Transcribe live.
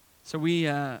So we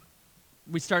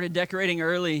started decorating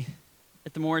early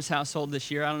at the Morris household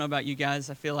this year. I don't know about you guys.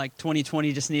 I feel like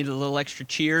 2020 just needed a little extra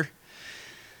cheer,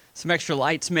 some extra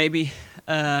lights maybe.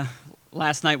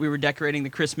 Last night we were decorating the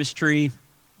Christmas tree,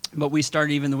 but we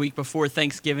started even the week before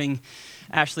Thanksgiving.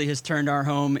 Ashley has turned our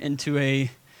home into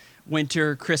a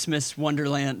winter Christmas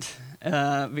wonderland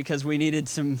because we needed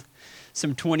some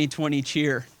 2020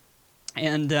 cheer.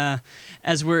 And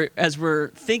as we're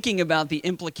thinking about the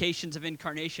implications of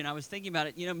incarnation, I was thinking about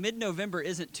it. You know, mid-November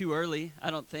isn't too early,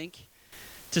 I don't think,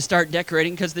 to start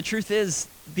decorating, because the truth is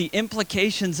the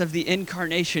implications of the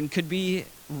incarnation could be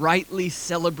rightly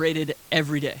celebrated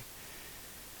every day.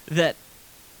 That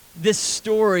this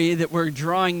story that we're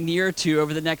drawing near to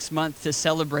over the next month to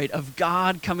celebrate, of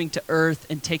God coming to earth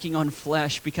and taking on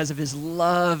flesh because of his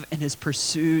love and his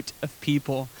pursuit of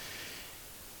people,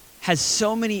 has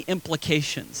so many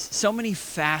implications, so many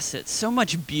facets, so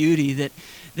much beauty that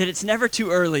it's never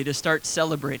too early to start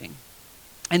celebrating.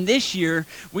 And this year,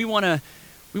 we want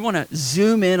to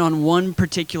zoom in on one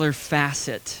particular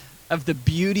facet of the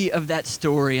beauty of that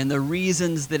story and the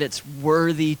reasons that it's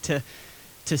worthy to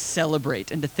celebrate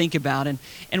and to think about.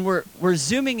 And we're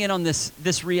zooming in on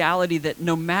this reality that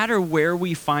no matter where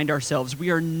we find ourselves, we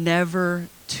are never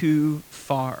too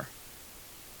far.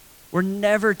 We're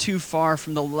never too far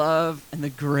from the love and the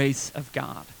grace of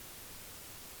God.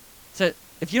 So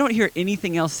if you don't hear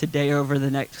anything else today over the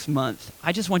next month,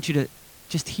 I just want you to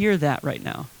just hear that right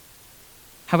now.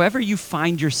 However you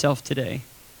find yourself today,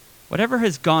 whatever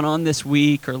has gone on this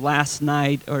week or last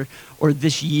night or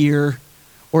this year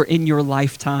or in your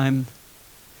lifetime,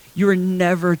 you are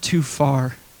never too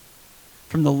far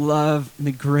from the love and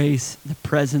the grace and the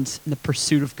presence and the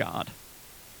pursuit of God.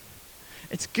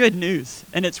 It's good news,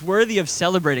 and it's worthy of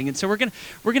celebrating. And so we're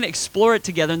gonna explore it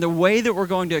together. And the way that we're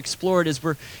going to explore it is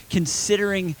we're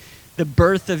considering the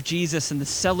birth of Jesus and the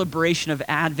celebration of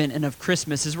Advent and of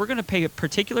Christmas, is we're going to pay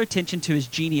particular attention to his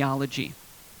genealogy.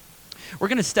 We're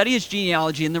going to study his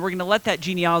genealogy, and then we're going to let that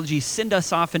genealogy send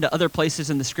us off into other places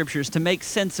in the scriptures to make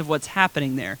sense of what's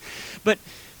happening there. But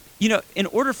you know, in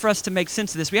order for us to make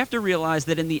sense of this, we have to realize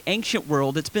that in the ancient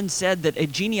world, it's been said that a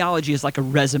genealogy is like a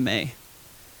resume.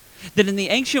 That in the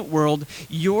ancient world,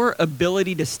 your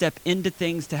ability to step into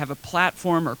things, to have a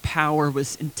platform or power,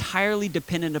 was entirely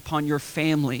dependent upon your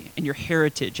family and your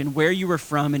heritage and where you were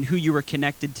from and who you were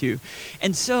connected to.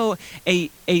 And so a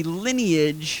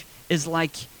lineage is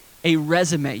like a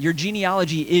resume. Your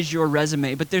genealogy is your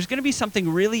resume. But there's going to be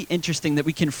something really interesting that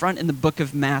we confront in the book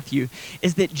of Matthew,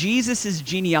 is that Jesus'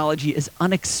 genealogy is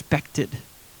unexpected.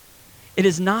 It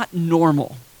is not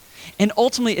normal. And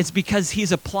ultimately, it's because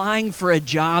he's applying for a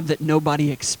job that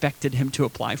nobody expected him to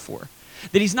apply for.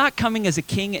 That he's not coming as a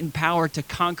king in power to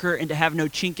conquer and to have no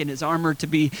chink in his armor, to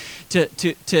be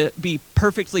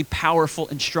perfectly powerful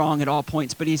and strong at all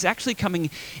points. But he's actually coming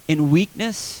in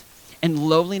weakness and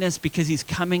lowliness, because he's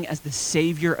coming as the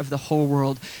Savior of the whole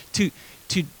world to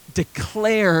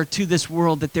declare to this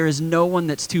world that there is no one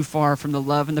that's too far from the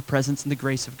love and the presence and the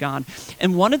grace of God.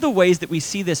 And one of the ways that we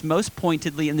see this most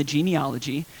pointedly in the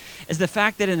genealogy is the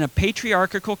fact that in a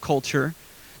patriarchal culture,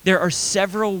 there are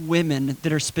several women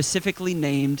that are specifically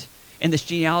named in this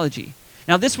genealogy.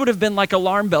 Now, this would have been like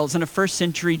alarm bells in a first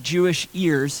century Jewish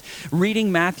ears.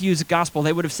 Reading Matthew's gospel,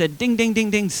 they would have said, ding, ding, ding,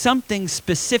 ding, something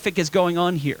specific is going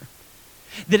on here.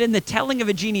 That in the telling of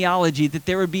a genealogy, that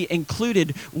there would be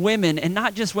included women, and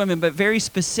not just women, but very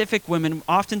specific women,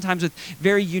 oftentimes with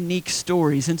very unique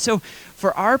stories. And so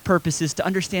for our purposes, to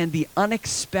understand the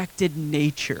unexpected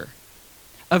nature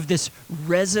of this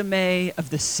resume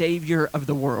of the Savior of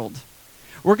the world,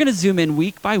 we're going to zoom in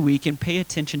week by week and pay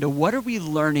attention to what are we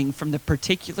learning from the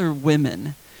particular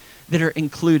women that are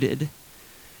included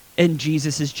in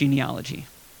Jesus' genealogy.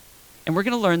 And we're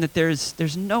going to learn that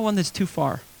there's no one that's too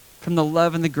far from the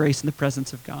love and the grace and the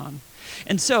presence of God.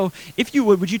 And so, if you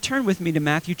would you turn with me to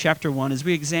Matthew chapter 1 as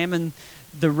we examine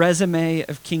the resume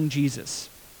of King Jesus.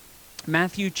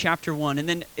 Matthew chapter 1. And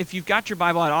then if you've got your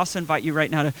Bible, I'd also invite you right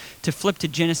now to flip to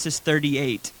Genesis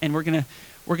 38. And we're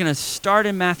gonna start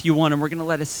in Matthew 1, and we're gonna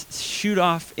let us shoot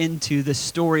off into the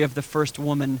story of the first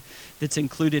woman that's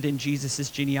included in Jesus'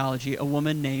 genealogy, a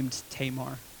woman named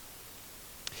Tamar.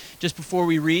 Just before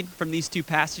we read from these two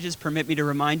passages, permit me to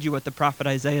remind you what the prophet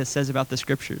Isaiah says about the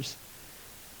scriptures.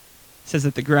 It says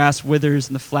that the grass withers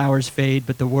and the flowers fade,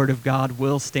 but the word of God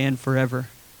will stand forever.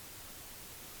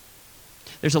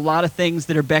 There's a lot of things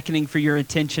that are beckoning for your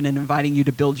attention and inviting you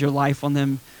to build your life on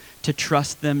them, to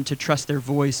trust their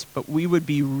voice. But we would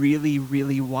be really,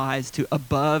 really wise to,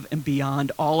 above and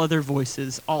beyond all other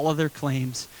voices, all other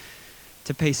claims,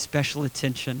 to pay special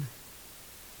attention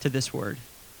to this word.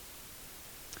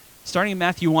 Starting in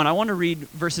Matthew 1, I want to read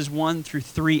verses 1 through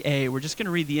 3a. We're just going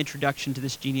to read the introduction to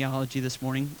this genealogy this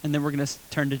morning, and then we're going to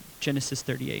turn to Genesis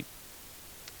 38. It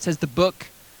says, the book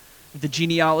of the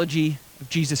genealogy of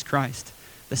Jesus Christ,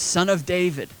 the son of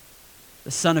David,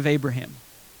 the son of Abraham.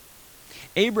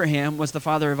 Abraham was the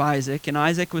father of Isaac, and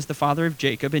Isaac was the father of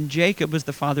Jacob, and Jacob was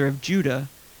the father of Judah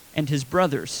and his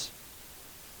brothers.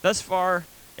 Thus far,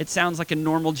 it sounds like a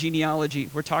normal genealogy.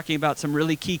 We're talking about some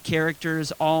really key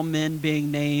characters, all men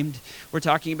being named. We're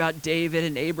talking about David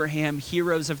and Abraham,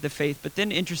 heroes of the faith. But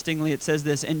then, interestingly, it says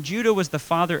this, and Judah was the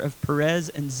father of Perez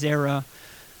and Zerah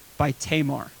by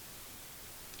Tamar.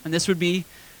 And this would be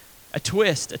a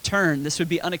twist, a turn. This would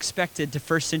be unexpected to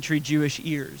first century Jewish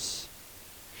ears.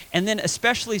 And then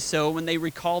especially so when they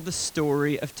recall the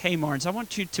story of Tamar. And so I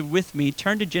want you to, with me,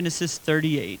 turn to Genesis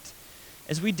 38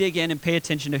 as we dig in and pay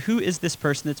attention to who is this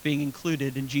person that's being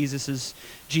included in Jesus'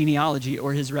 genealogy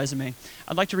or his resume.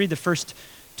 I'd like to read the first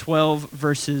 12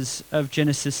 verses of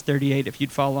Genesis 38 if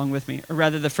you'd follow along with me, or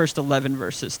rather the first 11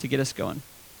 verses to get us going.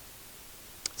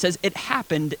 It says, it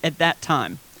happened at that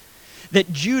time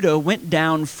that Judah went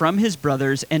down from his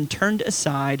brothers and turned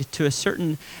aside to a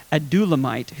certain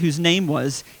Adullamite whose name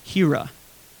was Hira.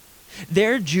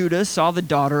 There Judah saw the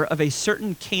daughter of a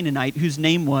certain Canaanite whose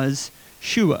name was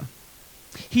Shua.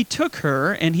 He took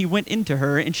her and he went into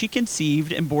her, and she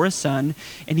conceived and bore a son,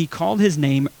 and he called his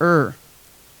name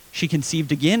She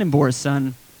conceived again and bore a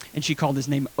son, and she called his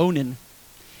name Onan.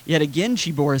 Yet again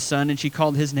she bore a son, and she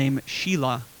called his name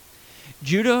Shelah.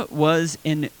 Judah was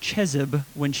in Chezib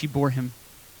when she bore him.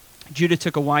 Judah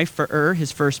took a wife for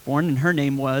his firstborn, and her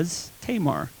name was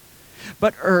Tamar.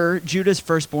 But Judah's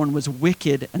firstborn, was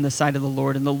wicked in the sight of the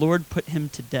Lord, and the Lord put him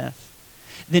to death.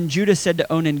 Then Judah said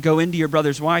to Onan, go into your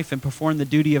brother's wife and perform the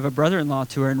duty of a brother-in-law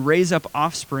to her, and raise up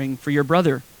offspring for your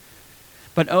brother.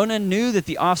 But Onan knew that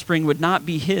the offspring would not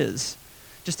be his.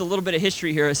 Just a little bit of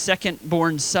history here. A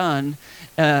second-born son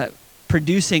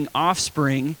producing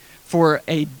offspring for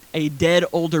a dead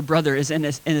older brother is, in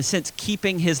a sense,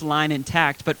 keeping his line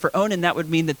intact. But for Onan, that would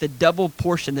mean that the double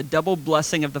portion, the double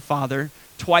blessing of the father,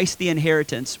 twice the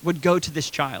inheritance, would go to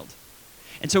this child.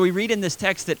 And so we read in this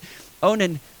text that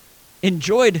Onan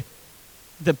enjoyed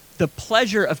the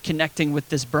pleasure of connecting with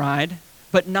this bride,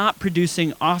 but not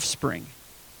producing offspring.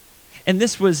 And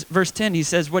this was, verse 10, he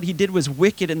says, what he did was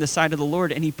wicked in the sight of the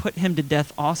Lord, and he put him to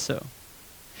death also.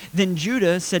 Then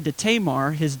Judah said to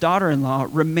Tamar, his daughter-in-law,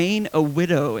 remain a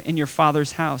widow in your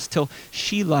father's house till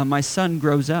Shelah, my son,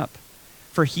 grows up.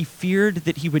 For he feared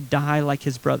that he would die like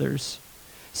his brothers.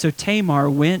 So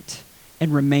Tamar went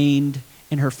and remained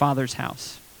in her father's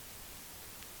house.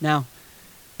 Now,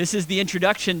 this is the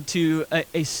introduction to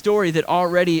a story that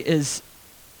already is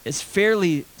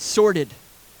fairly sordid,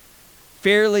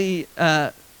 fairly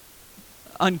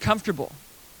uncomfortable,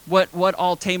 what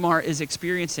all Tamar is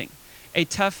experiencing. A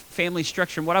tough family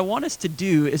structure. And what I want us to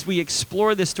do as we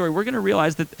explore this story, we're going to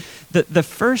realize that the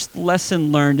first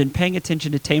lesson learned in paying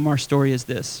attention to Tamar's story is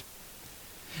this.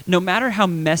 No matter how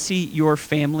messy your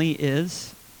family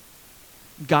is,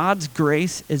 God's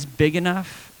grace is big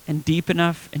enough and deep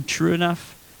enough and true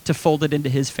enough to fold it into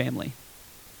his family.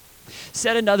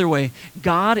 Said another way,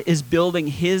 God is building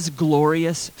his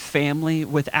glorious family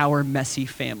with our messy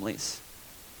families.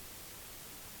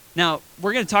 Now,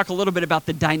 we're going to talk a little bit about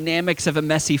the dynamics of a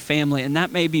messy family, and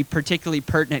that may be particularly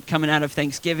pertinent coming out of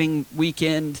Thanksgiving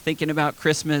weekend, thinking about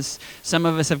Christmas. Some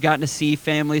of us have gotten to see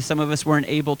family, some of us weren't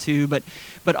able to, but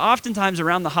oftentimes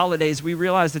around the holidays, we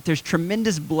realize that there's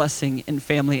tremendous blessing in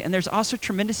family, and there's also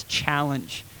tremendous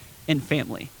challenge in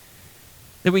family.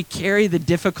 That we carry the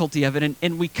difficulty of it,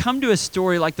 and we come to a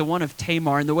story like the one of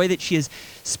Tamar and the way that she is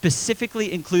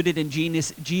specifically included in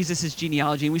Jesus'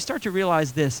 genealogy, and we start to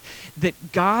realize this, that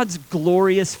God's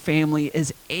glorious family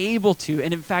is able to,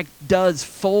 and in fact does,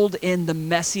 fold in the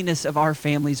messiness of our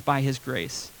families by his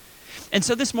grace. And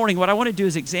so this morning, what I want to do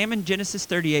is examine Genesis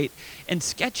 38 and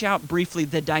sketch out briefly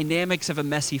the dynamics of a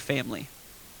messy family,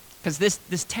 because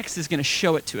this text is going to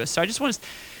show it to us. So I just want to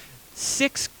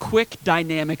 6 quick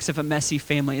dynamics of a messy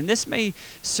family. And this may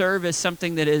serve as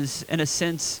something that is, in a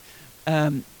sense,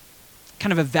 kind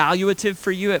of evaluative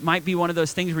for you. It might be one of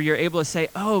those things where you're able to say,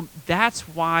 oh, that's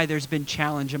why there's been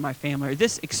challenge in my family. Or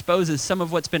this exposes some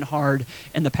of what's been hard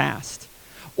in the past.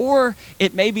 Or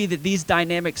it may be that these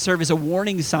dynamics serve as a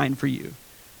warning sign for you.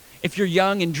 If you're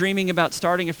young and dreaming about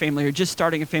starting a family or just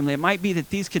starting a family, it might be that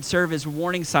these could serve as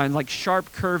warning signs like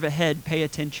sharp curve ahead, pay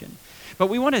attention. But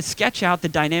we want to sketch out the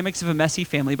dynamics of a messy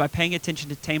family by paying attention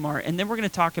to Tamar, and then we're going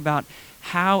to talk about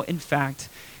how, in fact,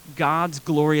 God's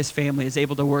glorious family is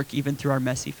able to work even through our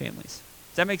messy families.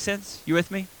 Does that make sense? You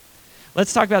with me?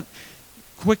 Let's talk about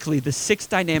quickly, the 6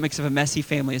 dynamics of a messy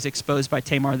family is exposed by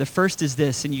Tamar. The first is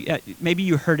this, and maybe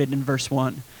you heard it in verse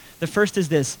 1. The first is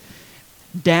this: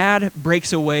 dad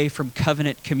breaks away from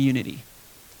covenant community.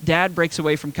 Dad breaks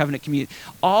away from covenant community.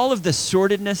 All of the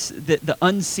sordidness, the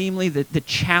unseemly, the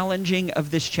challenging of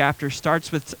this chapter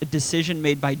starts with a decision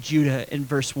made by Judah in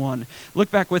verse 1. Look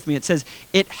back with me. It says,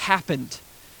 it happened.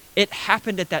 It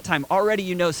happened at that time. Already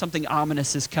you know something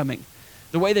ominous is coming.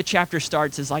 The way the chapter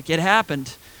starts is like, it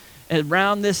happened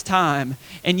around this time.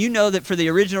 And you know that for the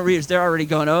original readers, they're already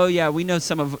going, oh yeah, we know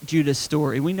some of Judah's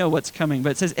story. We know what's coming.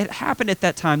 But it says, it happened at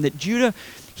that time that Judah,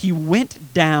 he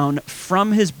went down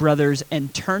from his brothers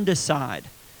and turned aside.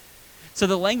 So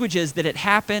the language is that it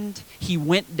happened, he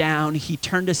went down, he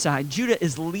turned aside. Judah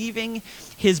is leaving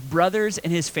his brothers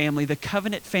and his family, the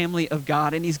covenant family of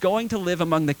God, and he's going to live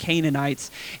among the Canaanites.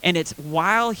 And it's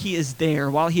while he is there,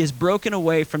 while he is broken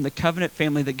away from the covenant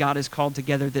family that God has called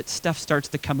together, that stuff starts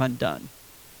to come undone.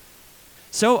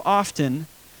 So often,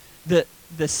 the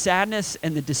sadness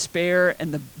and the despair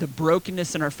and the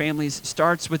brokenness in our families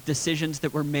starts with decisions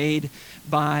that were made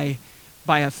by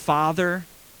a father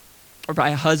or by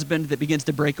a husband that begins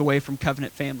to break away from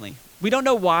covenant family. We don't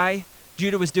know why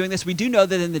Judah was doing this. We do know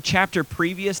that in the chapter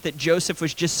previous that Joseph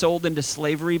was just sold into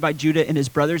slavery by Judah and his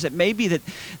brothers. It may be that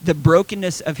the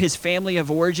brokenness of his family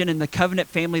of origin and the covenant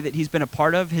family that he's been a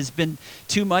part of has been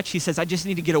too much. He says, I just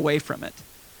need to get away from it.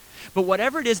 But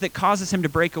whatever it is that causes him to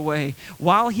break away,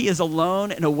 while he is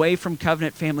alone and away from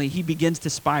covenant family, he begins to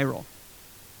spiral.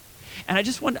 And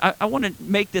I want to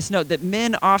make this note that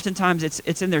men oftentimes,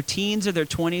 it's in their teens or their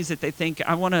 20s that they think,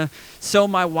 I want to sow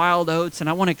my wild oats and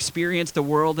I want to experience the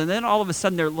world. And then all of a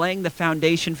sudden they're laying the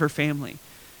foundation for family.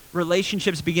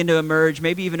 Relationships begin to emerge,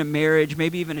 maybe even a marriage,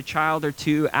 maybe even a child or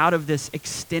two out of this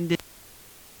extended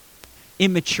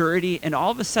immaturity. And all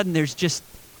of a sudden there's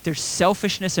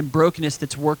selfishness and brokenness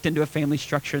that's worked into a family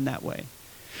structure in that way.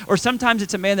 Or sometimes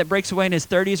it's a man that breaks away in his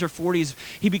 30s or 40s.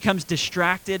 He becomes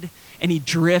distracted and he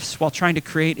drifts while trying to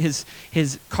create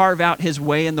carve out his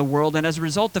way in the world. And as a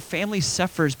result, the family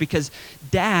suffers because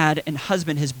dad and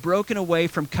husband has broken away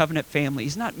from covenant family.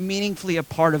 He's not meaningfully a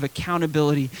part of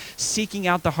accountability, seeking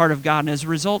out the heart of God. And as a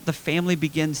result, the family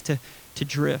begins to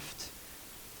drift.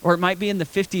 Or it might be in the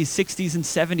 50s, 60s, and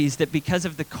 70s that because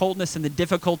of the coldness and the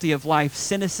difficulty of life,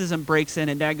 cynicism breaks in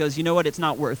and dad goes, you know what, it's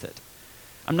not worth it.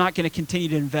 I'm not going to continue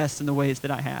to invest in the ways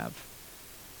that I have.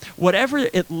 Whatever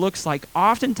it looks like,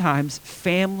 oftentimes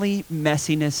family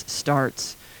messiness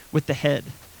starts with the head,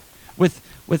 with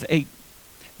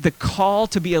the call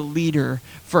to be a leader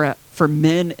for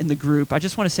men in the group. I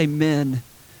just want to say, men,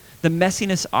 the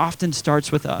messiness often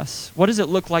starts with us. What does it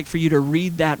look like for you to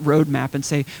read that roadmap and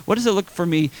say, what does it look for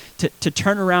me to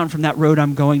turn around from that road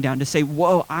I'm going down, to say,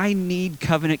 whoa, I need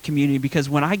covenant community, because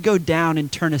when I go down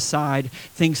and turn aside,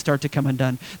 things start to come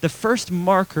undone. The first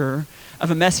marker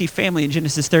of a messy family in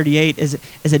Genesis 38 is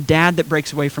a dad that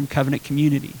breaks away from covenant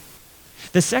community.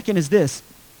 The second is this: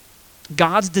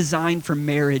 God's design for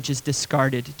marriage is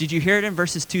discarded. Did you hear it in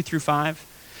verses 2 through 5?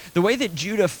 The way that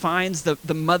Judah finds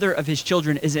the mother of his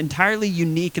children is entirely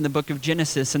unique in the book of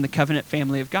Genesis and the covenant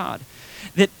family of God.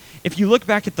 That if you look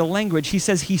back at the language, he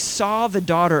says he saw the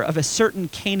daughter of a certain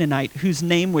Canaanite whose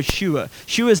name was Shua.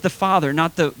 Shua is the father,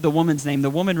 not the woman's name. The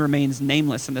woman remains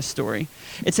nameless in this story.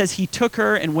 It says he took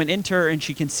her and went into her, and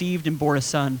she conceived and bore a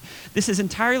son. This is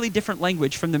entirely different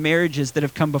language from the marriages that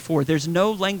have come before. There's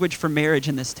no language for marriage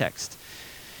in this text.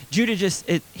 Judah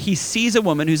he sees a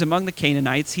woman who's among the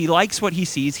Canaanites. He likes what he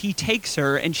sees. He takes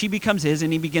her, and she becomes his,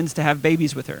 and he begins to have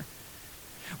babies with her.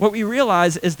 What we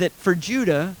realize is that for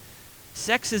Judah,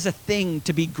 sex is a thing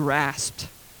to be grasped.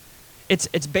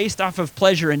 It's based off of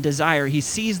pleasure and desire. He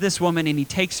sees this woman, and he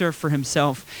takes her for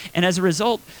himself. And as a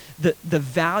result, the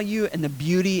value and the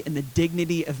beauty and the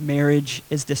dignity of marriage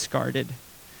is discarded.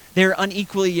 They're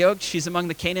unequally yoked. She's among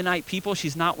the Canaanite people.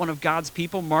 She's not one of God's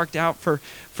people marked out for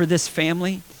this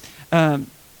family. And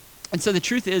so the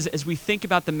truth is, as we think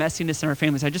about the messiness in our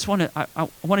families, I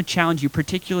want to challenge you,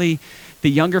 particularly the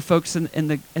younger folks in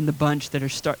the bunch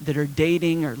that are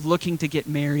dating or looking to get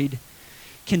married.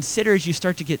 Consider, as you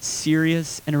start to get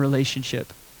serious in a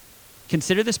relationship,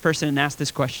 consider this person and ask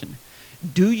this question: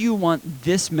 do you want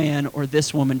this man or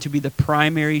this woman to be the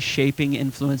primary shaping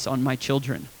influence on my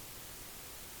children?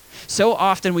 So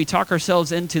often we talk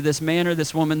ourselves into this man or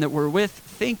this woman that we're with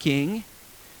thinking,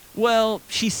 well,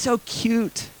 she's so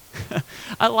cute.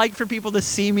 I like for people to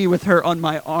see me with her on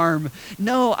my arm.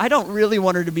 No, I don't really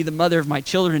want her to be the mother of my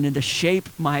children and to shape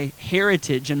my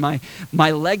heritage and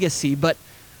my legacy, but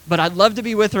I'd love to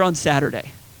be with her on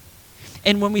Saturday.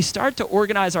 And when we start to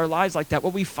organize our lives like that,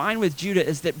 what we find with Judah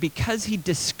is that because he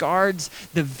discards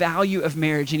the value of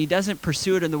marriage and he doesn't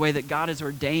pursue it in the way that God has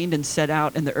ordained and set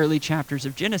out in the early chapters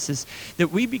of Genesis,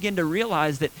 that we begin to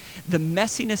realize that the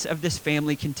messiness of this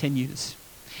family continues.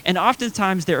 And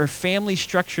oftentimes there are family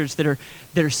structures that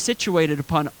are situated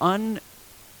upon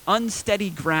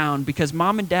unsteady ground because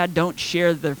mom and dad don't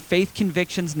share their faith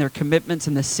convictions and their commitments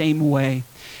in the same way.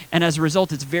 And as a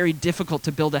result, it's very difficult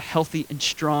to build a healthy and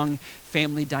strong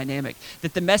family dynamic.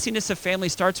 That the messiness of family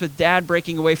starts with dad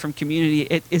breaking away from community.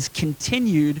 It is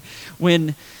continued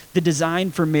when the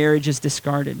design for marriage is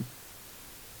discarded.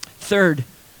 Third,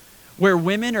 where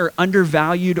women are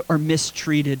undervalued or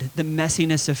mistreated, the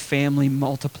messiness of family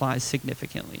multiplies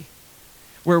significantly.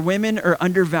 Where women are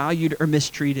undervalued or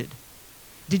mistreated.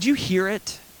 Did you hear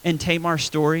it in Tamar's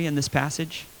story in this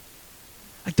passage?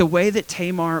 Like the way that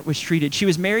Tamar was treated. She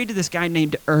was married to this guy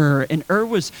named and Ur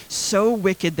was so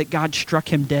wicked that God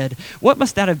struck him dead. What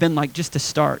must that have been like just to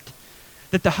start?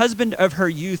 That the husband of her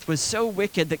youth was so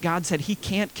wicked that God said he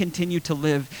can't continue to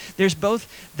live. There's both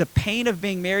the pain of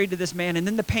being married to this man and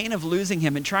then the pain of losing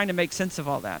him and trying to make sense of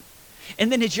all that.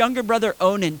 And then his younger brother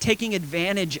Onan taking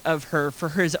advantage of her for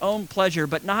his own pleasure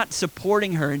but not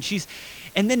supporting her.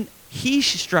 And then he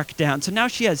struck down. So now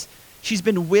she's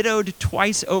been widowed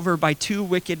twice over by two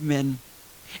wicked men.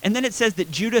 And then it says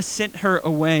that Judah sent her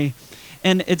away.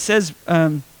 And it says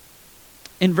in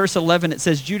verse 11, it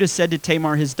says, Judah said to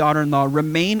Tamar, his daughter-in-law,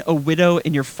 remain a widow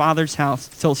in your father's house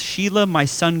till Shelah, my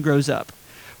son, grows up.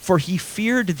 For he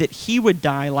feared that he would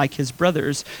die like his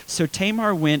brothers. So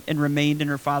Tamar went and remained in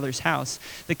her father's house.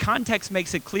 The context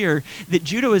makes it clear that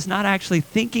Judah was not actually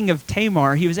thinking of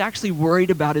Tamar. He was actually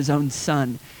worried about his own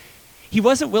son. He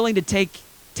wasn't willing to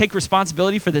take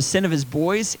responsibility for the sin of his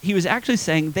boys. He was actually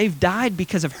saying, they've died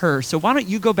because of her, so why don't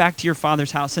you go back to your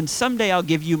father's house, and someday I'll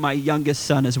give you my youngest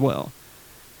son as well.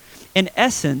 In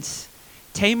essence,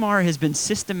 Tamar has been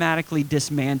systematically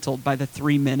dismantled by the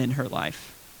three men in her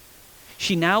life.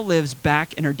 She now lives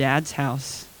back in her dad's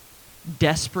house,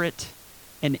 desperate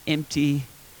and empty,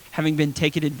 having been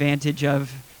taken advantage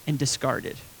of and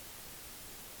discarded.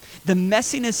 The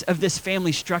messiness of this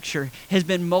family structure has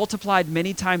been multiplied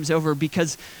many times over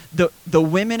because the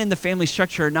women in the family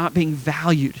structure are not being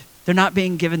valued. They're not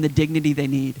being given the dignity they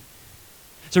need.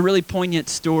 It's a really poignant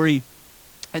story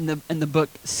in the book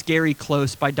Scary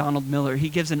Close by Donald Miller. He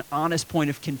gives an honest point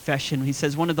of confession. He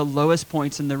says, one of the lowest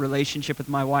points in the relationship with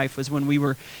my wife was when we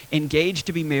were engaged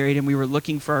to be married and we were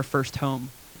looking for our first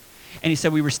home. And he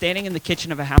said, we were standing in the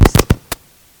kitchen of a house.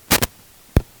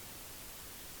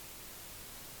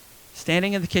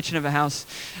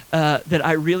 That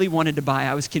I really wanted to buy.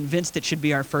 I was convinced it should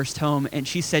be our first home, and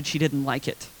she said she didn't like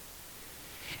it.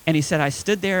 And he said, I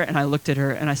stood there and I looked at her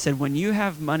and I said, when you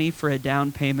have money for a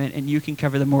down payment and you can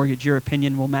cover the mortgage, your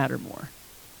opinion will matter more.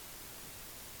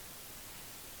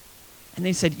 And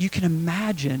they said, you can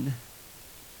imagine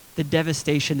the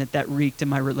devastation that wreaked in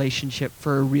my relationship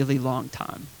for a really long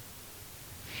time.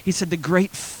 He said, the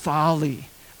great folly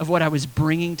of what I was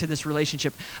bringing to this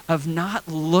relationship, of not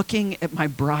looking at my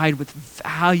bride with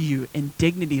value and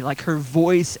dignity, like her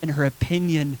voice and her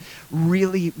opinion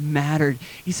really mattered.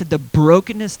 He said the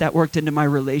brokenness that worked into my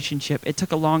relationship, it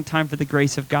took a long time for the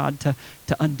grace of God to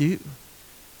undo.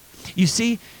 You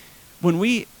see, when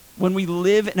we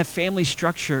live in a family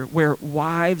structure where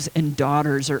wives and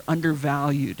daughters are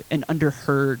undervalued and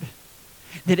underheard,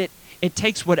 that it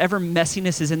takes whatever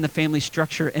messiness is in the family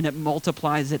structure and it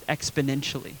multiplies it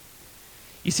exponentially.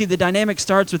 You see, the dynamic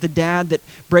starts with a dad that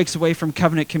breaks away from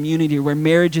covenant community, where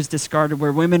marriage is discarded,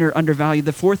 where women are undervalued.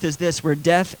 The fourth is this, where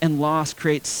death and loss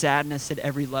create sadness at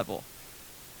every level.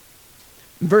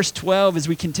 In verse 12, as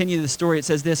we continue the story, it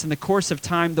says this, in the course of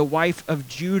time, the wife of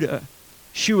Judah,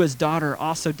 Shua's daughter,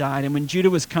 also died. And when Judah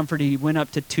was comforted, he went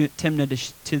up to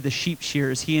Timnah to the sheep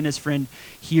shearers, he and his friend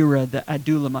Hira, the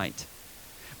Adullamite.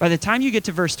 By the time you get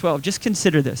to verse 12, just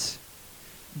consider this.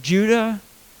 Judah,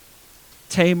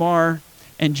 Tamar,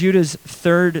 and Judah's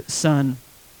third son,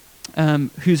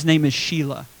 whose name is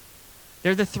Shelah.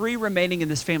 They're the three remaining in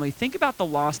this family. Think about the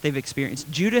loss they've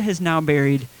experienced. Judah has now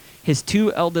buried his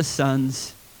two eldest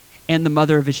sons and the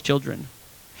mother of his children.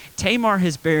 Tamar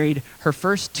has buried her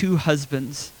first two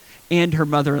husbands and her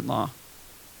mother-in-law.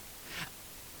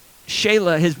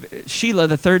 Shelah,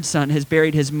 the third son, has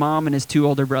buried his mom and his two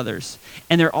older brothers.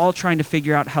 And they're all trying to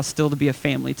figure out how still to be a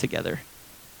family together.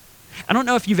 I don't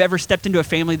know if you've ever stepped into a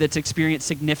family that's experienced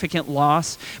significant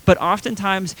loss, but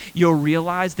oftentimes you'll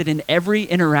realize that in every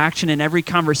interaction, in every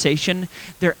conversation,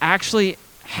 they're actually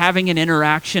having an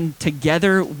interaction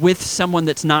together with someone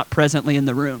that's not presently in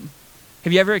the room.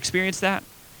 Have you ever experienced that?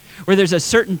 where there's a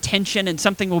certain tension and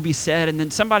something will be said, and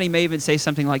then somebody may even say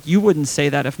something like, you wouldn't say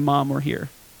that if mom were here.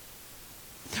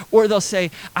 Or they'll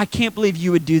say, I can't believe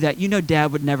you would do that. You know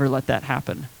dad would never let that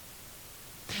happen.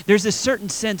 There's a certain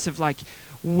sense of like,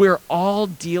 we're all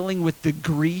dealing with the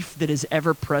grief that is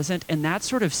ever present, and that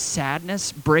sort of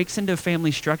sadness breaks into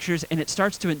family structures, and it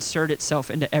starts to insert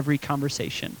itself into every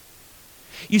conversation.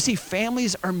 You see,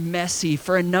 families are messy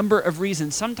for a number of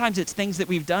reasons. Sometimes it's things that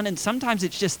we've done, and sometimes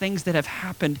it's just things that have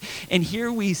happened. And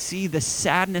here we see the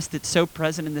sadness that's so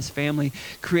present in this family,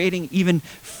 creating even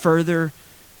further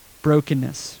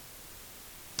brokenness.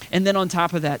 And then on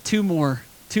top of that, two more,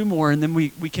 and then we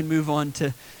can move on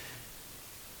to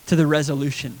the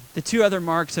resolution. The two other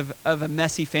marks of a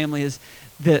messy family is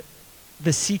the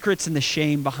secrets and the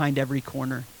shame behind every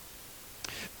corner.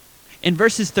 In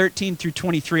verses 13 through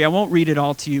 23, I won't read it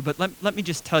all to you, but let me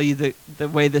just tell you the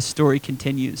way this story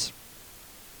continues.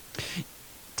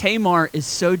 Tamar is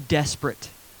so desperate.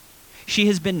 She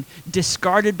has been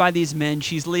discarded by these men.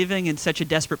 She's living in such a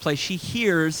desperate place. She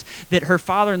hears that her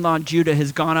father-in-law, Judah,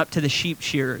 has gone up to the sheep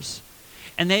shearers.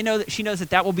 And she knows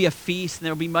that will be a feast and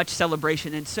there will be much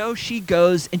celebration. And so she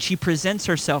goes and she presents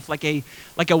herself like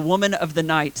a woman of the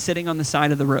night sitting on the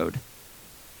side of the road.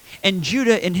 And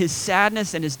Judah, in his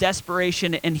sadness and his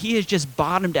desperation, and he has just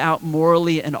bottomed out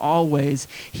morally in all ways,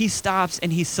 he stops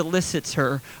and he solicits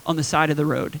her on the side of the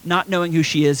road, not knowing who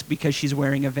she is because she's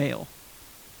wearing a veil.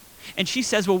 And she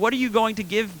says, well, what are you going to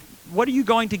give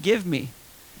me?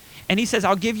 And he says,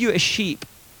 I'll give you a sheep.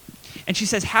 And she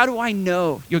says, how do I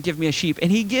know you'll give me a sheep?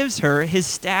 And he gives her his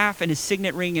staff and his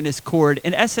signet ring and his cord.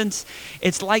 In essence,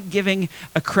 it's like giving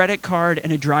a credit card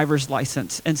and a driver's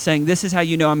license and saying, this is how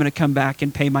you know I'm going to come back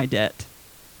and pay my debt.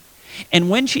 And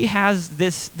when she has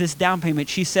this down payment,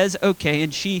 she says, okay,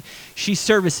 and she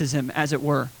services him, as it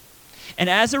were. And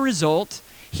as a result,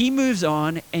 he moves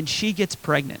on and she gets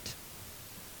pregnant.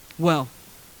 Well,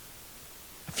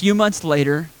 a few months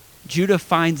later, Judah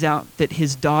finds out that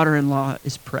his daughter-in-law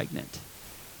is pregnant,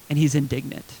 and he's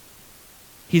indignant.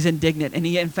 He's indignant, and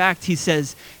he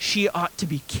says, she ought to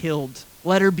be killed.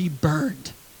 Let her be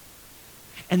burned.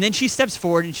 And then she steps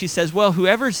forward and she says, well,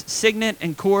 whoever's signet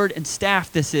and cord and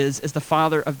staff this is the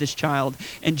father of this child.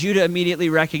 And Judah immediately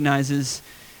recognizes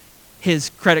his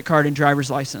credit card and driver's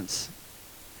license.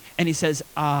 And he says,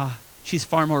 she's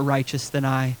far more righteous than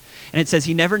I. And it says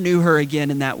he never knew her again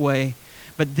in that way.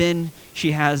 But then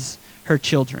she has her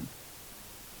children.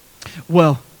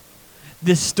 Well,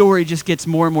 this story just gets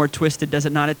more and more twisted, does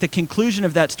it not? At the conclusion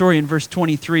of that story in verse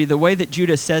 23, the way that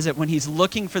Judah says it when he's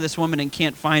looking for this woman and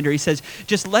can't find her, he says,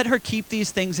 just let her keep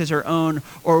these things as her own,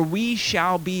 or we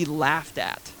shall be laughed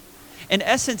at. In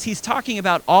essence, he's talking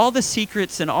about all the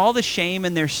secrets and all the shame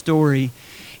in their story.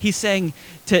 He's saying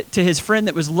to his friend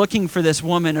that was looking for this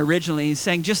woman originally, he's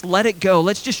saying, just let it go.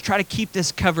 Let's just try to keep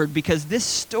this covered because this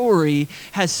story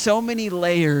has so many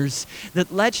layers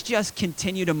that let's just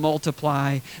continue to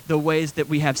multiply the ways that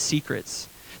we have secrets.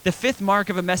 The fifth mark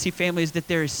of a messy family is that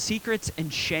there is secrets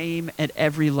and shame at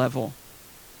every level.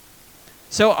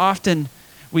 So often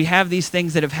we have these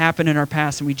things that have happened in our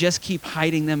past and we just keep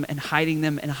hiding them and hiding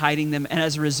them and hiding them. And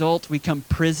as a result, we become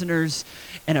prisoners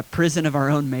in a prison of our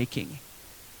own making.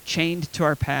 Chained to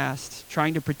our past,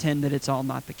 trying to pretend that it's all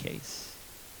not the case.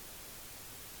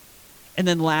 And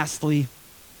then lastly,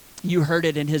 you heard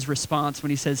it in his response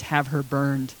when he says, have her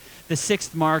burned. The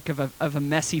sixth mark of a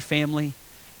messy family,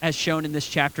 as shown in this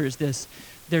chapter, is this.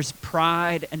 There's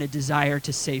pride and a desire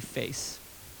to save face.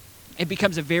 It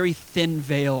becomes a very thin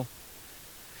veil.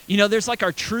 You know, there's like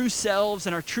our true selves,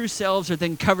 and our true selves are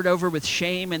then covered over with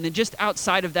shame. And then just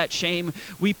outside of that shame,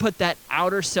 we put that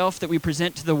outer self that we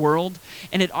present to the world.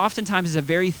 And it oftentimes is a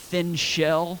very thin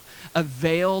shell, a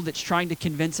veil that's trying to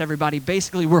convince everybody,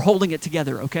 basically, we're holding it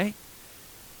together, okay?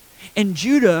 And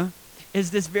Judah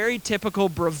is this very typical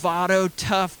bravado,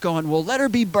 tough, going, well, let her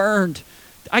be burned.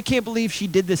 I can't believe she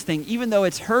did this thing, even though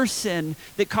it's her sin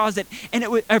that caused it. And it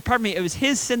was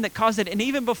his sin that caused it. And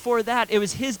even before that, it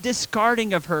was his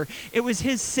discarding of her. It was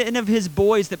his sin of his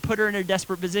boys that put her in a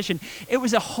desperate position. It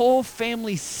was a whole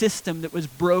family system that was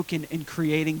broken in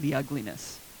creating the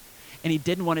ugliness. And he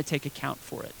didn't want to take account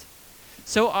for it.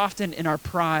 So often in our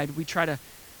pride, we try to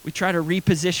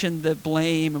reposition the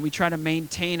blame, and we try to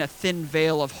maintain a thin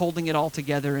veil of holding it all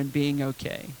together and being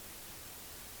okay.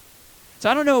 So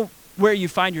I don't know where you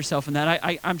find yourself in that.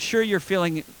 I'm sure you're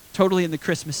feeling totally in the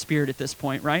Christmas spirit at this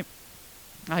point, right?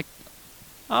 Like,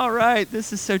 all right,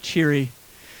 this is so cheery.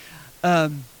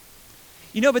 But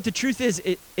the truth is,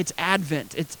 it's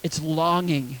Advent. It's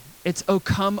longing. It's, O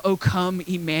come,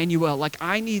 Emmanuel. Like,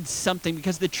 I need something,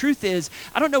 because the truth is,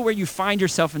 I don't know where you find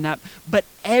yourself in that, but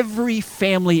every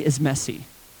family is messy.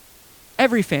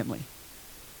 Every family.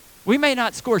 We may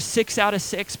not score 6 out of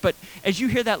 6, but as you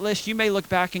hear that list, you may look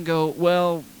back and go,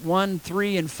 well, 1,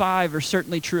 3, and 5 are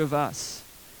certainly true of us.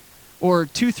 Or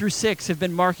 2 through 6 have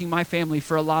been marking my family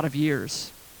for a lot of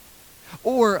years.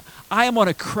 Or I am on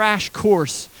a crash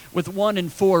course with 1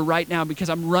 and 4 right now because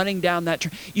I'm running down that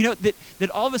that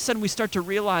all of a sudden we start to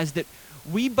realize that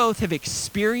we both have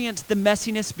experienced the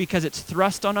messiness because it's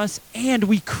thrust on us, and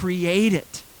we create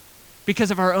it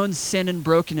because of our own sin and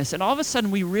brokenness. And all of a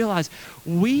sudden we realize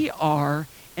we are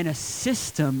in a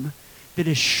system that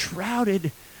is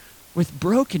shrouded with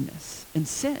brokenness and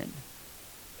sin.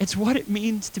 It's what it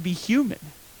means to be human.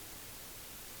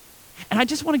 And I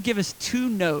just want to give us 2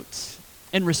 notes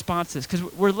in responses, because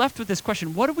we're left with this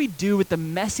question: what do we do with the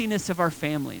messiness of our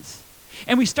families?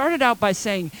 And we started out by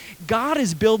saying God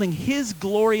is building his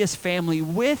glorious family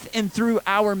with and through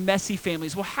our messy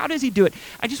families. Well, how does he do it?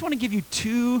 I just want to give you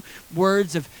 2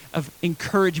 words of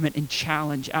encouragement and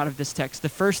challenge out of this text. The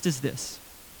first is this: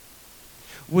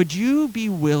 would you be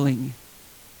willing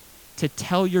to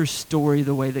tell your story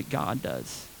the way that God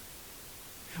does?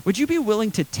 Would you be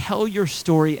willing to tell your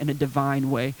story in a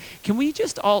divine way? Can we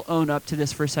just all own up to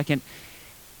this for a second?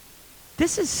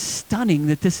 This is stunning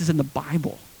that this is in the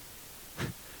Bible.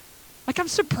 Like, I'm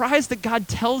surprised that God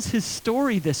tells his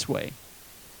story this way.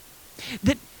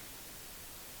 That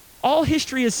all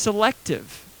history is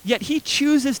selective, yet he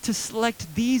chooses to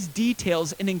select these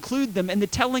details and include them in the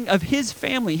telling of his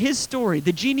family, his story,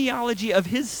 the genealogy of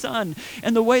his son,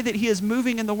 and the way that he is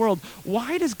moving in the world.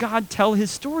 Why does God tell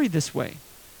his story this way?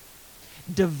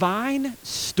 Divine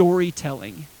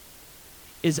storytelling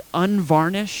is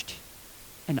unvarnished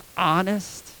and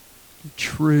honest and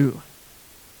true.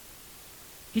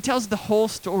 He tells the whole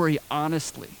story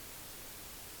honestly.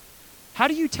 How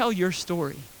do you tell your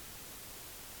story?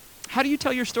 How do you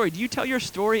tell your story? Do you tell your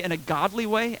story in a godly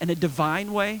way, in a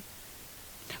divine way?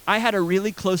 I had a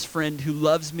really close friend who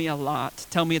loves me a lot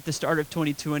tell me at the start of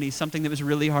 2020 something that was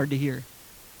really hard to hear.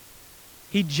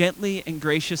 He gently and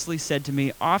graciously said to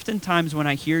me, oftentimes when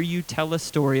I hear you tell a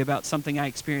story about something I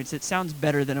experienced, it sounds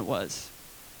better than it was.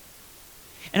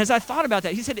 And as I thought about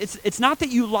that, he said, it's not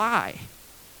that you lie.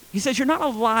 He says, you're not a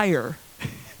liar.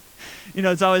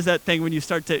 It's always that thing when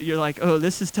you're like, oh,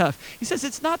 this is tough. He says,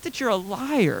 it's not that you're a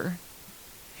liar.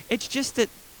 It's just that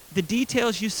the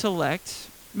details you select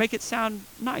make it sound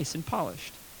nice and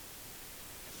polished.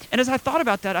 And as I thought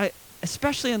about that,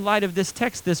 especially in light of this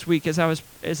text this week, as I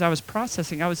was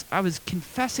processing, I was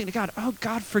confessing to God, oh,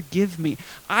 God, forgive me.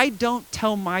 I don't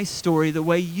tell my story the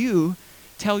way you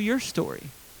tell your story.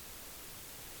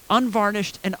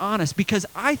 Unvarnished and honest, because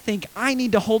I think I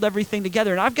need to hold everything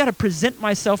together, and I've got to present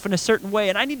myself in a certain way,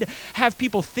 and I need to have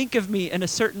people think of me in a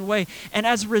certain way. And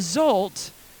as a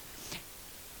result,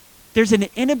 there's an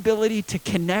inability to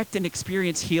connect and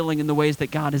experience healing in the ways that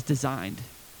God has designed.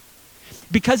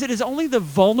 Because it is only the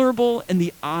vulnerable and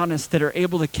the honest that are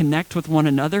able to connect with one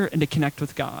another and to connect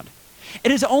with God.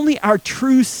 It is only our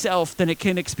true self that it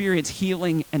can experience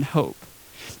healing and hope.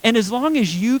 And as long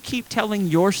as you keep telling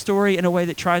your story in a way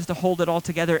that tries to hold it all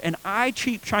together, and I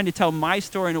keep trying to tell my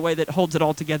story in a way that holds it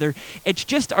all together, it's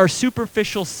just our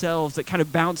superficial selves that kind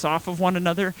of bounce off of one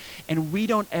another, and we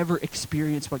don't ever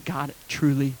experience what God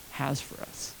truly has for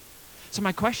us. So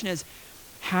my question is,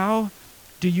 how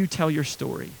do you tell your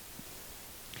story?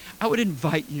 I would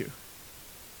invite you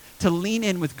to lean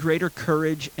in with greater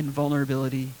courage and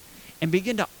vulnerability and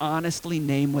begin to honestly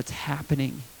name what's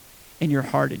happening in your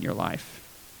heart and your life.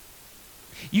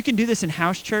 You can do this in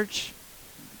house church.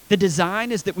 The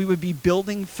design is that we would be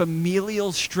building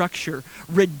familial structure,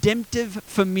 redemptive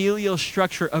familial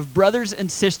structure of brothers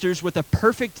and sisters with a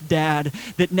perfect dad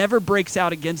that never breaks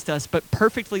out against us but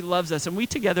perfectly loves us. And we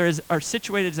together are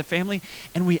situated as a family,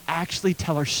 and we actually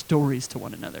tell our stories to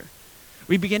one another.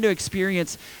 We begin to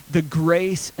experience the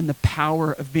grace and the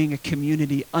power of being a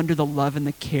community under the love and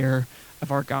the care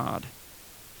of our God.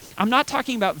 I'm not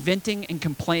talking about venting and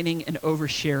complaining and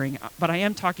oversharing, but I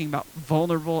am talking about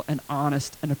vulnerable and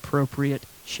honest and appropriate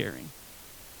sharing.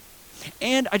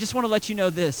 And I just want to let you know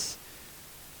this.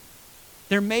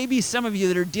 There may be some of you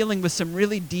that are dealing with some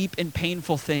really deep and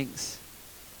painful things.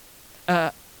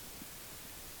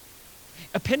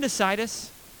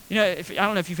 Appendicitis. I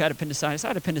don't know if you've had appendicitis. I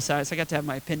had appendicitis. I got to have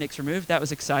my appendix removed. That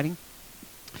was exciting.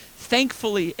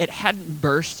 Thankfully, it hadn't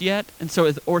burst yet, and so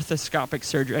with orthoscopic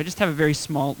surgery, I just have a very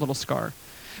small little scar.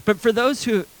 But for those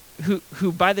who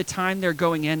by the time they're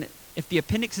going in, if the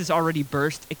appendix is already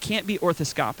burst, it can't be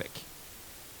orthoscopic.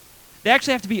 They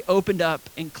actually have to be opened up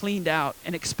and cleaned out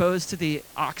and exposed to the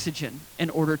oxygen in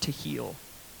order to heal.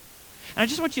 And I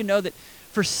just want you to know that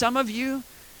for some of you,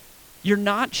 You're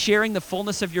not sharing the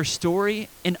fullness of your story,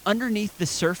 and underneath the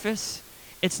surface,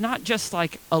 it's not just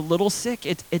like a little sick,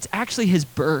 it's actually his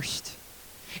burst.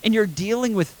 And you're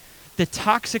dealing with the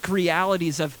toxic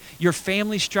realities of your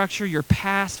family structure, your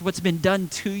past, what's been done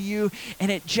to you, and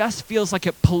it just feels like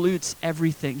it pollutes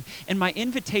everything. And my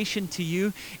invitation to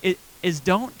you is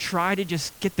don't try to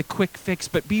just get the quick fix,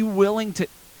 but be willing to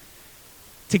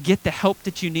get the help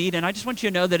that you need. And I just want you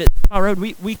to know that at Smile Road,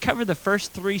 we cover the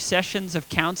first 3 sessions of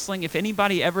counseling. If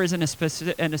anybody ever is in a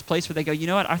place where they go, you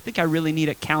know what, I think I really need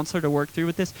a counselor to work through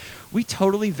with this, we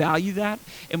totally value that.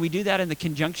 And we do that in the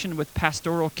conjunction with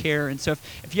pastoral care. And so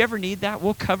if you ever need that,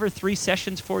 we'll cover 3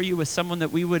 sessions for you with someone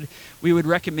that we would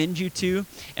recommend you to,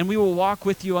 and we will walk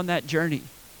with you on that journey.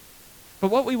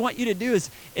 But what we want you to do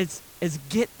is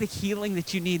get the healing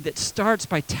that you need, that starts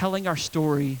by telling our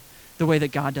story the way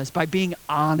that God does, by being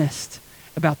honest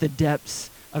about the depths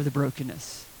of the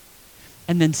brokenness.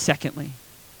 And then secondly,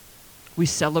 we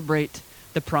celebrate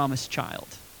the promised child.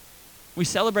 We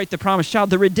celebrate the promised child.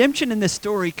 The redemption in this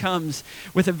story comes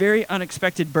with a very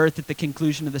unexpected birth at the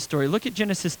conclusion of the story. Look at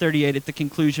Genesis 38 at the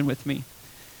conclusion with me.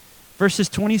 Verses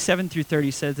 27 through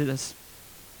 30 says this: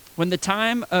 when the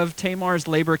time of Tamar's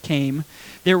labor came,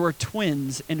 there were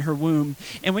twins in her womb.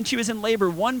 And when she was in labor,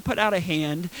 one put out a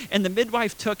hand, and the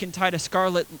midwife took and tied a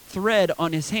scarlet thread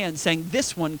on his hand, saying,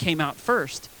 "This one came out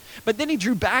first." But then he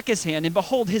drew back his hand, and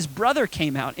behold, his brother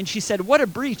came out. And she said, "What a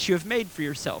breach you have made for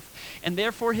yourself." And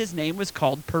therefore his name was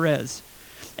called Perez.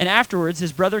 And afterwards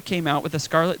his brother came out with a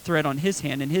scarlet thread on his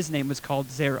hand, and his name was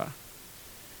called Zerah.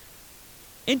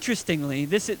 Interestingly,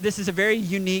 this is a very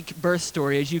unique birth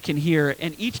story, as you can hear,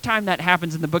 and each time that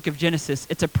happens in the book of Genesis,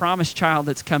 it's a promised child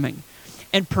that's coming.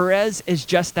 And Perez is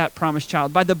just that promised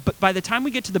child. By the time we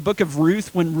get to the book of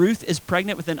Ruth, when Ruth is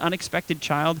pregnant with an unexpected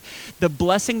child, the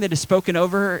blessing that is spoken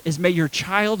over her is, "May your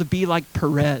child be like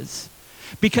Perez."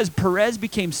 Because Perez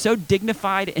became so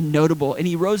dignified and notable, and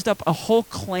he rose up a whole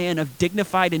clan of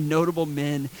dignified and notable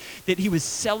men, that he was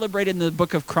celebrated in the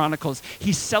book of Chronicles.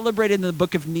 He's celebrated in the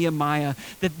book of Nehemiah,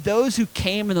 that those who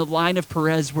came in the line of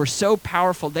Perez were so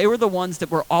powerful. They were the ones that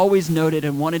were always noted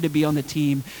and wanted to be on the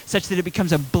team, such that it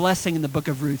becomes a blessing in the book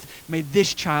of Ruth. May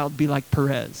this child be like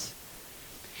Perez.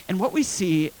 And what we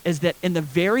see is that in the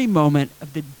very moment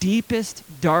of the deepest,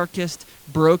 darkest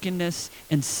brokenness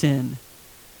and sin,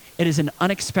 it is an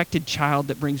unexpected child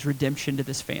that brings redemption to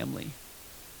this family.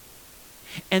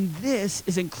 And this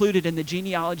is included in the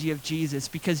genealogy of Jesus,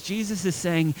 because Jesus is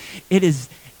saying it is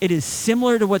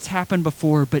similar to what's happened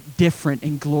before, but different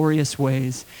in glorious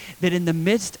ways. That in the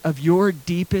midst of your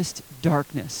deepest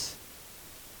darkness,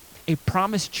 a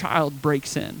promised child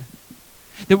breaks in.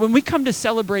 That when we come to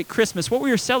celebrate Christmas, what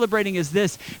we are celebrating is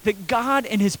this: that God,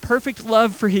 in his perfect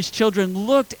love for his children,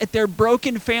 looked at their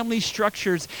broken family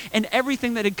structures and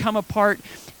everything that had come apart,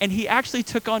 and he actually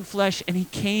took on flesh, and he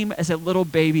came as a little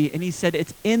baby, and he said,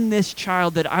 "It's in this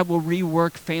child that I will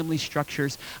rework family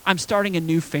structures. I'm starting a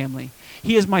new family.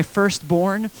 He is my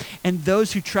firstborn, and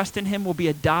those who trust in him will be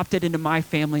adopted into my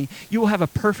family. You will have a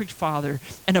perfect father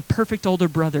and a perfect older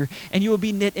brother, and you will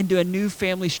be knit into a new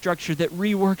family structure that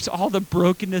reworks all the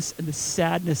brokenness and the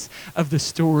sadness of the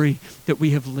story that we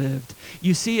have lived."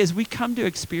 You see, as we come to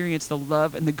experience the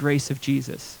love and the grace of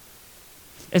Jesus,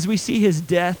 as we see his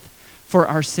death for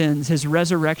our sins, his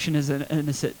resurrection,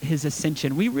 his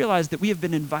ascension, we realize that we have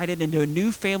been invited into a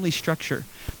new family structure,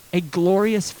 a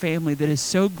glorious family that is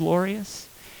so glorious,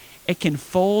 it can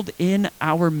fold in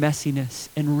our messiness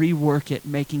and rework it,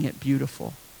 making it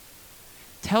beautiful.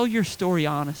 Tell your story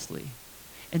honestly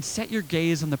and set your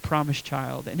gaze on the promised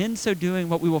child. And in so doing,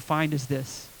 what we will find is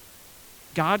this: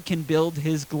 God can build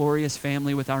his glorious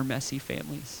family with our messy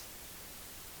families.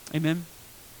 Amen?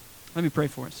 Let me pray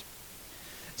for us.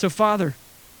 So, Father,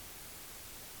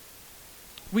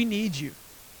 we need you.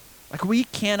 Like, we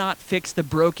cannot fix the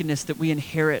brokenness that we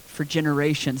inherit for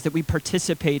generations, that we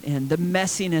participate in, the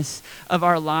messiness of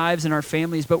our lives and our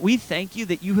families. But we thank you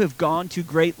that you have gone to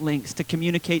great lengths to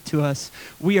communicate to us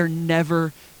we are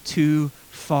never too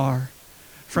far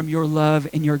from your love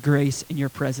and your grace and your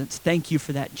presence. Thank you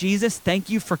for that. Jesus, thank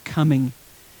you for coming.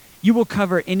 You will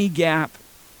cover any gap.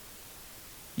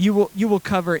 You will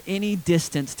cover any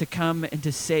distance to come and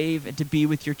to save and to be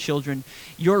with your children.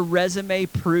 Your resume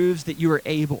proves that you are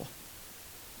able.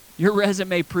 Your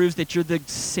resume proves that you're the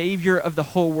Savior of the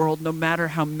whole world, no matter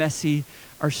how messy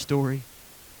our story.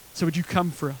 So would you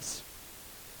come for us?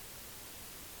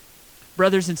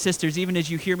 Brothers and sisters, even as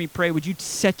you hear me pray, would you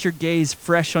set your gaze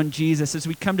fresh on Jesus as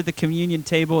we come to the communion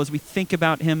table, as we think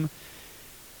about him?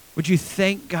 Would you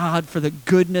thank God for the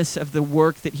goodness of the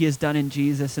work that he has done in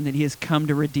Jesus, and that he has come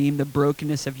to redeem the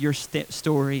brokenness of your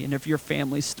story and of your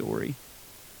family's story?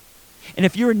 And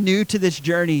if you're new to this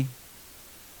journey,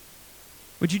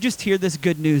 would you just hear this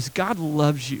good news? God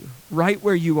loves you right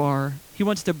where you are. He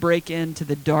wants to break into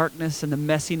the darkness and the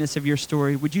messiness of your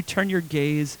story. Would you turn your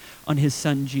gaze on his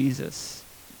son, Jesus?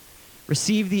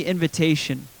 Receive the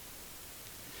invitation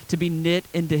to be knit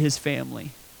into his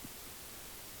family.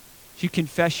 As you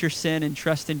confess your sin and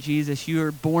trust in Jesus, you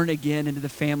are born again into the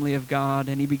family of God,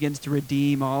 and he begins to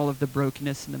redeem all of the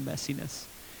brokenness and the messiness.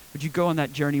 Would you go on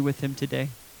that journey with him today?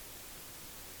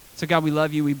 So God, we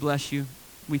love you, we bless you,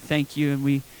 we thank you, and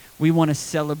we want to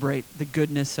celebrate the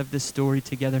goodness of this story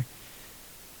together.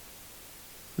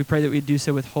 We pray that we do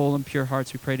so with whole and pure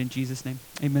hearts. We pray it in Jesus' name.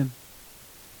 Amen.